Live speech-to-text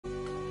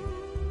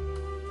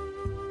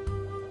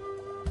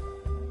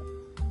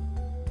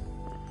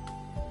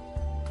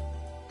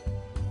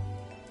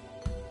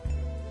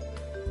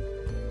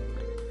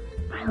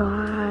my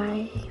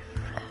life.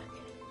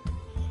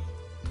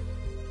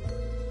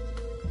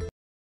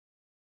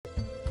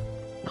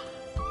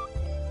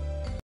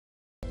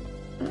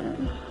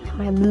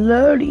 My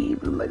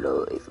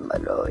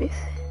life.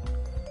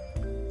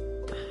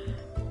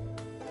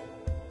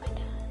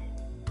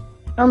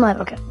 I'm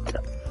live, okay. So.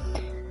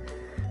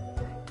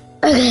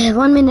 Okay,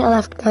 1 minute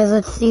left, guys.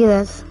 Let's see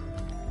this.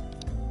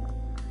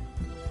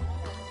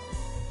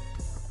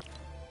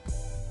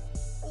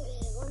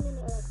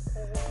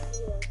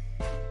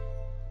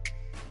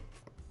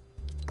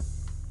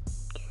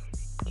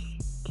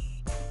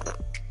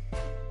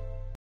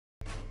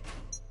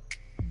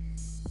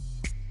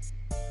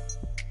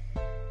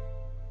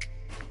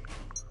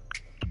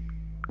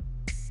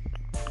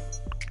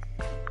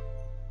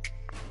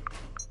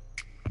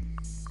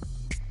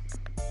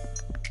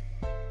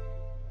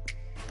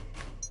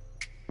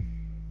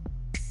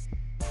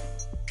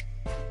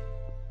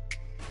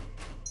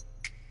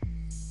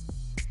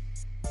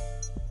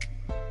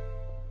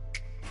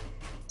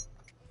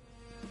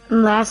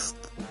 Last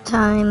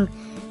time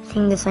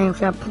seeing this item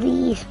shop,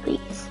 please.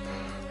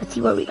 Let's see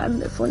what we got in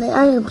this one. The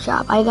item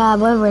shop. I got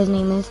whatever his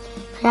name is.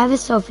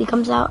 Travis, so if he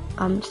comes out,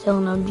 I'm still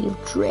in OG of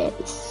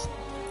Travis.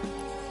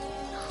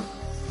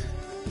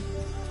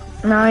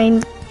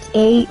 9,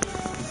 8.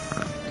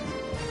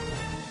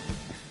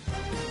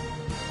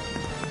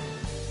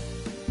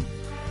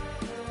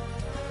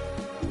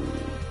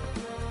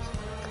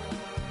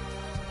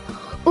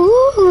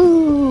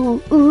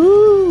 Ooh.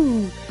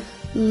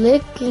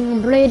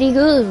 Looking pretty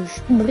good.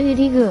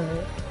 Pretty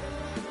good.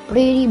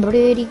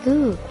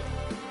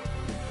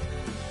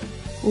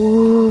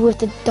 Ooh, with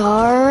the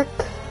dark.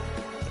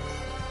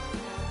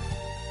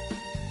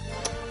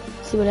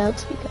 Let's see what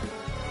else we got.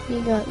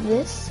 We got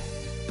this.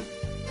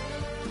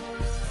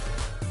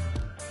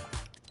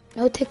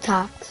 No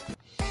TikToks.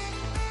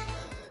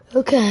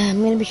 Okay,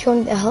 I'm gonna be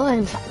showing the whole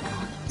item shop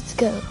now. Let's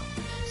go.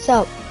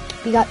 So,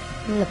 we got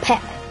the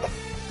pack.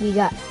 We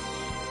got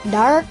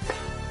Dark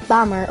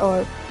Bomber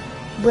or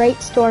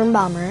Bright Storm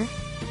Bomber.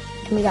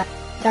 And we got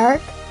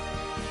Dark.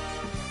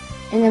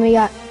 And then we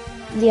got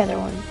the other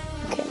one.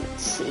 Okay,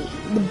 let's see.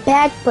 The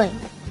back bling.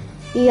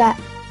 We got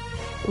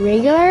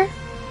regular.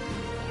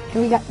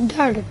 And we got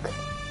dark.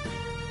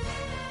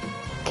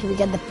 Okay, we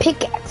got the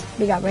pickaxe.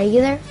 We got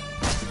regular.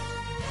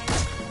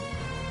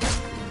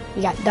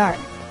 We got dark.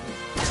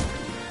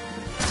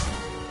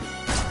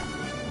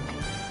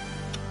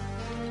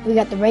 We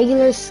got the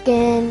regular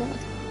skin,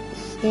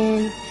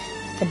 the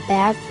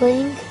back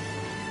bling,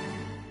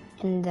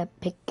 and the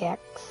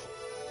pickaxe.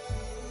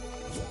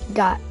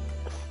 Got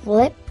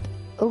flip.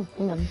 Oh,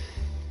 hang on.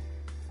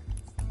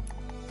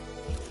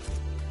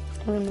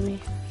 Hold on to me.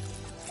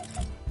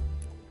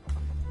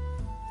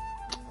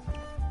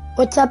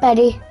 What's up,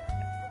 Eddie?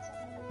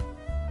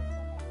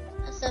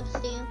 What's up,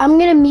 Steve? I'm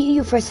gonna mute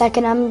you for a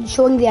second. I'm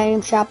showing the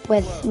item shop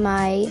with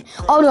my.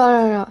 Oh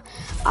no!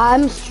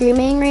 I'm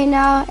streaming right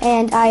now,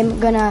 and I'm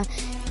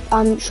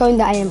showing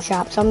the item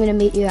shop. So I'm gonna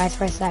mute you guys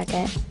for a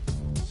second.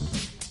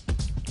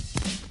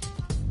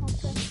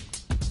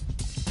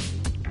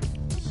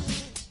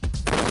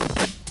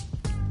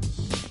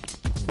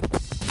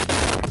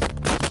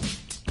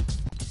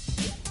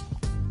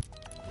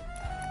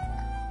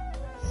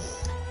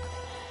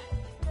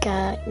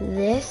 Got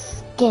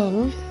this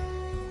skin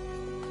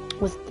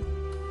with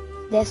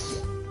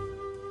this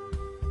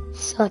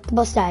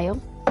selectable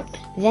style.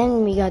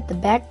 Then we got the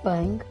back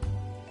bling.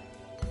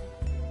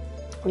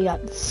 We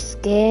got the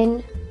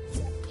skin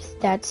with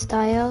that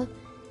style.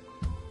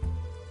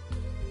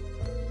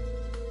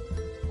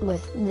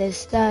 With this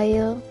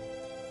style.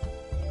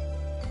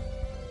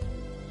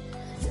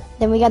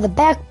 Then we got the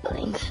back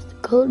bling, the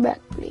gold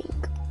back bling.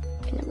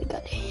 And then we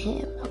got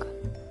him. Okay.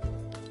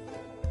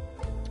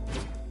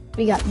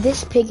 We got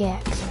this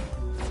pickaxe.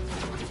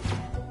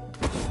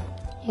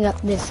 We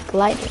got this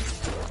glider.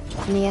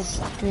 And it has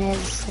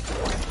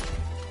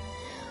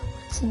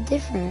what's the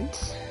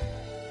difference?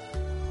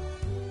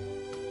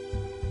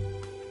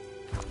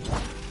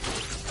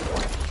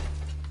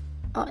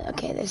 Oh,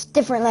 okay, there's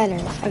different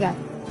letters. Okay.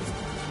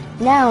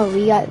 Now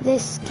we got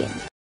this skin.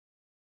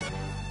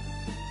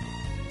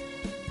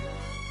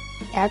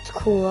 That's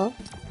cool.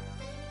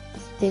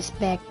 This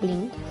back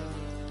bling.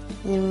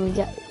 And then we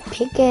got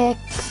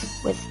pickaxe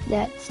with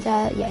that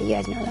style. Yeah, you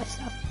guys know that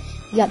stuff.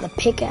 We got the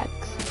pickaxe.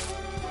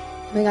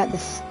 We got the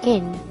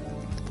skin,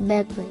 the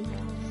back bling.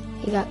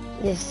 We got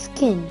this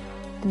skin,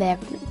 the back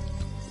bling.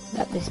 We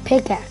got this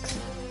pickaxe.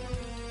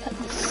 Got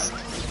this.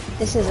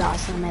 This is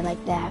awesome. I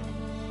like that.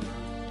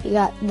 We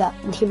got the.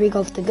 Here we go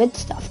with the good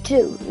stuff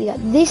too. We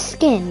got this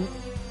skin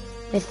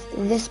with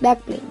this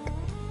back bling.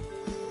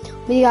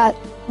 We got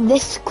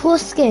this cool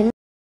skin.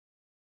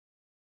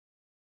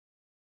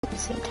 At the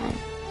same time.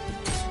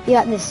 We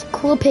got this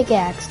cool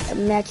pickaxe that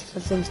matches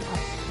with some stuff.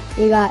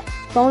 We got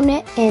phone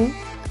it in.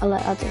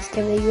 I'll just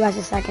give you guys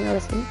a second to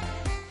listen.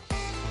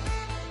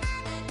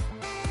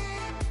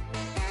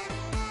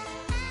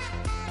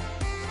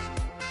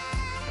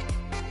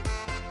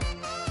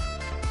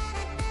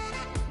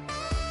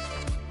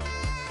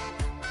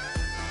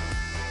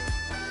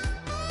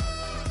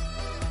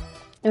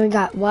 And we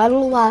got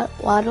Waddle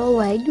Waddle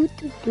Away do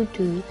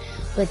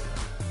with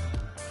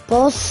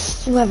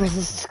both whoever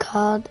this is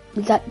called.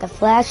 We got the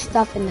Flash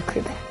stuff in the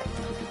crew back.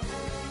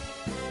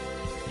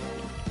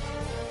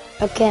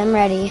 Okay, I'm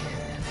ready.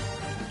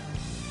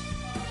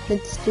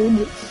 Let's do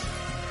this.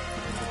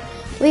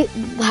 Wait,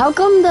 how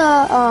come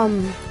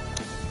the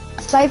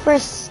Cypher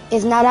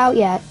is not out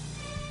yet?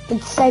 The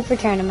Cypher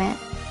tournament.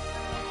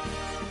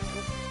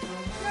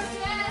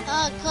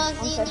 Cause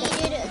you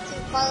needed to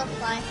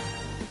qualify.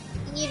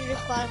 You needed to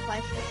qualify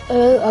first.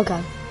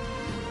 Okay.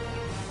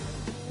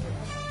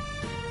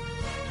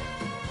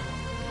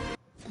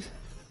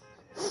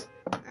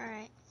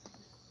 Alright.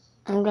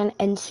 I'm gonna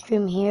end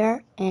stream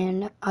here,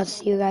 and I'll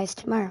see you guys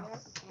tomorrow.